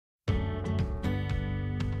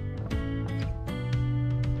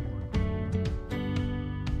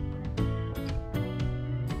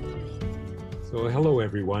So hello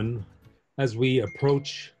everyone. As we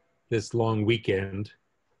approach this long weekend,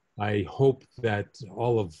 I hope that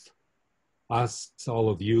all of us, all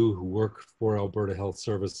of you who work for Alberta Health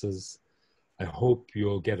Services, I hope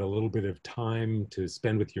you'll get a little bit of time to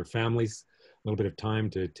spend with your families, a little bit of time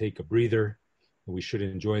to take a breather. We should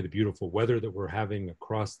enjoy the beautiful weather that we're having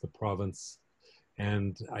across the province.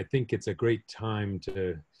 And I think it's a great time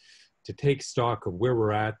to take stock of where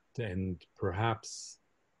we're at and perhaps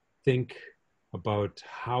think about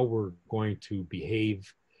how we're going to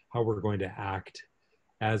behave, how we're going to act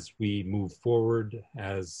as we move forward,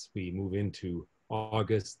 as we move into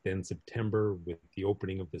August, then September with the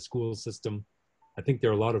opening of the school system. I think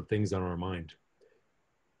there are a lot of things on our mind.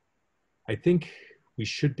 I think we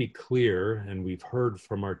should be clear, and we've heard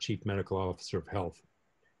from our Chief Medical Officer of Health,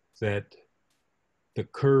 that the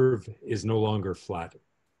curve is no longer flat.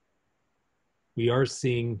 We are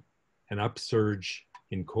seeing an upsurge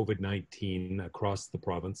in COVID-19 across the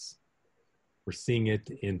province. We're seeing it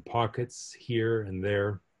in pockets here and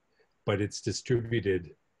there, but it's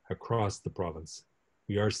distributed across the province.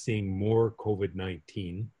 We are seeing more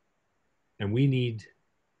COVID-19, and we need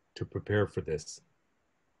to prepare for this.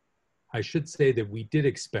 I should say that we did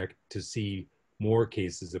expect to see more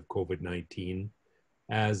cases of COVID-19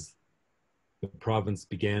 as the province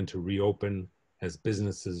began to reopen, as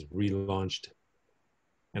businesses relaunched.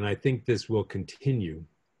 And I think this will continue.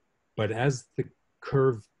 But as the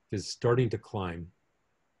curve is starting to climb,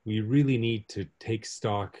 we really need to take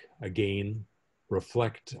stock again,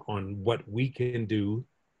 reflect on what we can do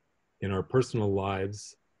in our personal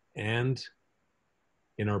lives and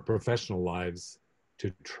in our professional lives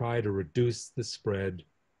to try to reduce the spread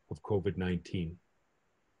of COVID-19.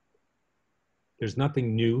 There's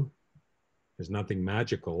nothing new, there's nothing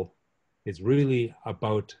magical. It's really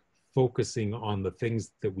about focusing on the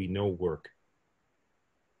things that we know work.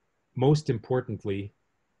 Most importantly,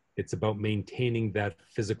 it's about maintaining that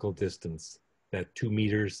physical distance, that 2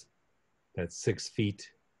 meters, that 6 feet,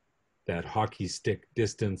 that hockey stick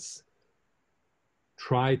distance.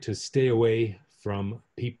 Try to stay away from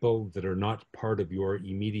people that are not part of your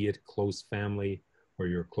immediate close family or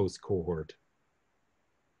your close cohort.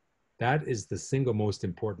 That is the single most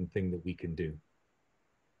important thing that we can do.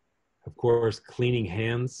 Of course, cleaning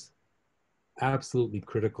hands, absolutely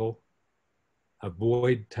critical.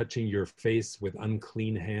 Avoid touching your face with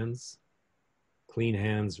unclean hands. Clean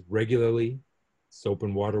hands regularly. Soap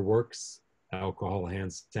and water works. Alcohol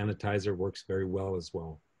hand sanitizer works very well as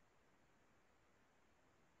well.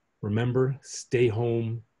 Remember, stay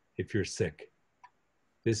home if you're sick.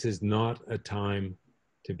 This is not a time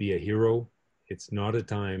to be a hero. It's not a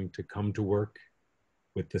time to come to work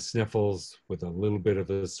with the sniffles, with a little bit of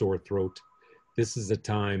a sore throat. This is a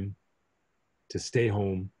time to stay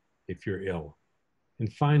home if you're ill.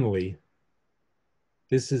 And finally,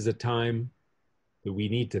 this is a time that we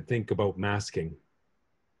need to think about masking.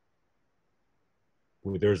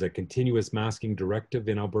 There's a continuous masking directive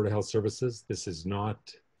in Alberta Health Services. This is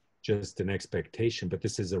not just an expectation, but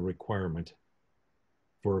this is a requirement.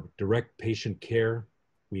 For direct patient care,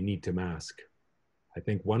 we need to mask. I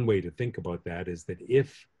think one way to think about that is that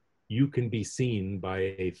if you can be seen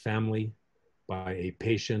by a family, by a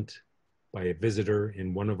patient, by a visitor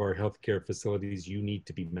in one of our healthcare facilities, you need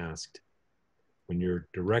to be masked. When you're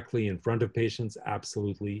directly in front of patients,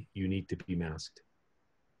 absolutely, you need to be masked.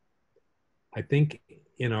 I think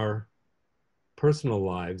in our personal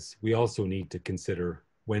lives, we also need to consider,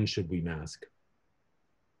 when should we mask?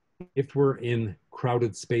 If we're in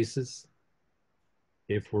crowded spaces,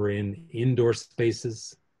 if we're in indoor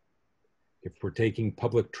spaces, if we're taking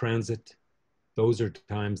public transit, those are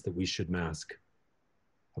times that we should mask.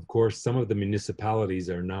 Of course, some of the municipalities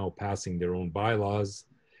are now passing their own bylaws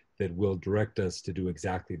that will direct us to do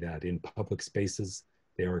exactly that. In public spaces,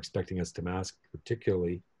 they are expecting us to mask,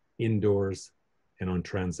 particularly indoors and on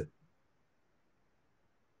transit.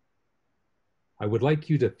 I would like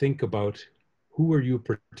you to think about, who are you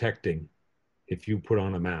protecting if you put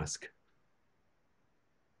on a mask?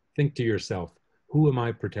 Think to yourself, who am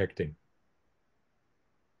I protecting?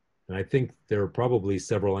 And I think there are probably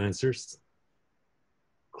several answers.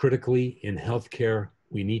 Critically, in healthcare,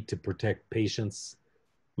 we need to protect patients.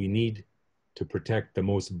 We need to protect the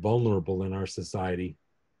most vulnerable in our society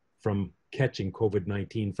from catching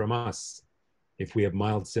COVID-19 from us if we have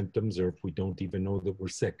mild symptoms or if we don't even know that we're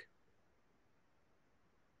sick.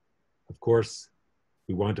 Of course,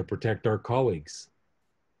 we want to protect our colleagues.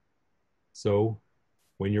 So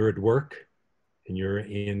when you're at work and you're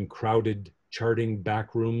in crowded charting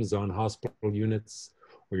back rooms on hospital units,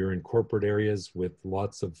 or you're in corporate areas with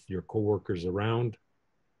lots of your coworkers around,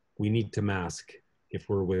 we need to mask if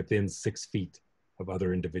we're within 6 feet of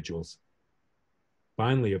other individuals.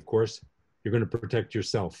 Finally, of course, you're going to protect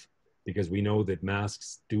yourself because we know that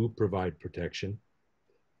masks do provide protection.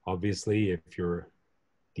 Obviously, if you're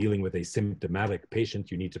dealing with a symptomatic patient,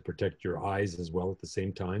 you need to protect your eyes as well at the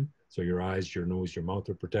same time. So your eyes, your nose, your mouth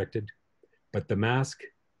are protected. But the mask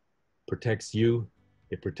protects you,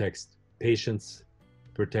 it protects patients,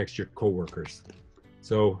 protects your coworkers.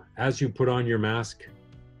 So as you put on your mask,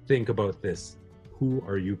 think about this. Who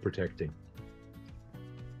are you protecting?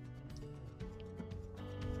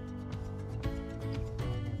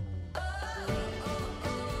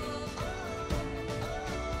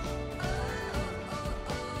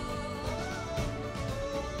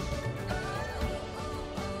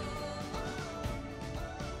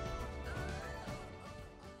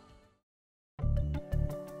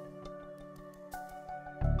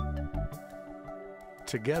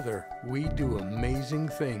 Together, we do amazing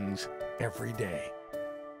things every day.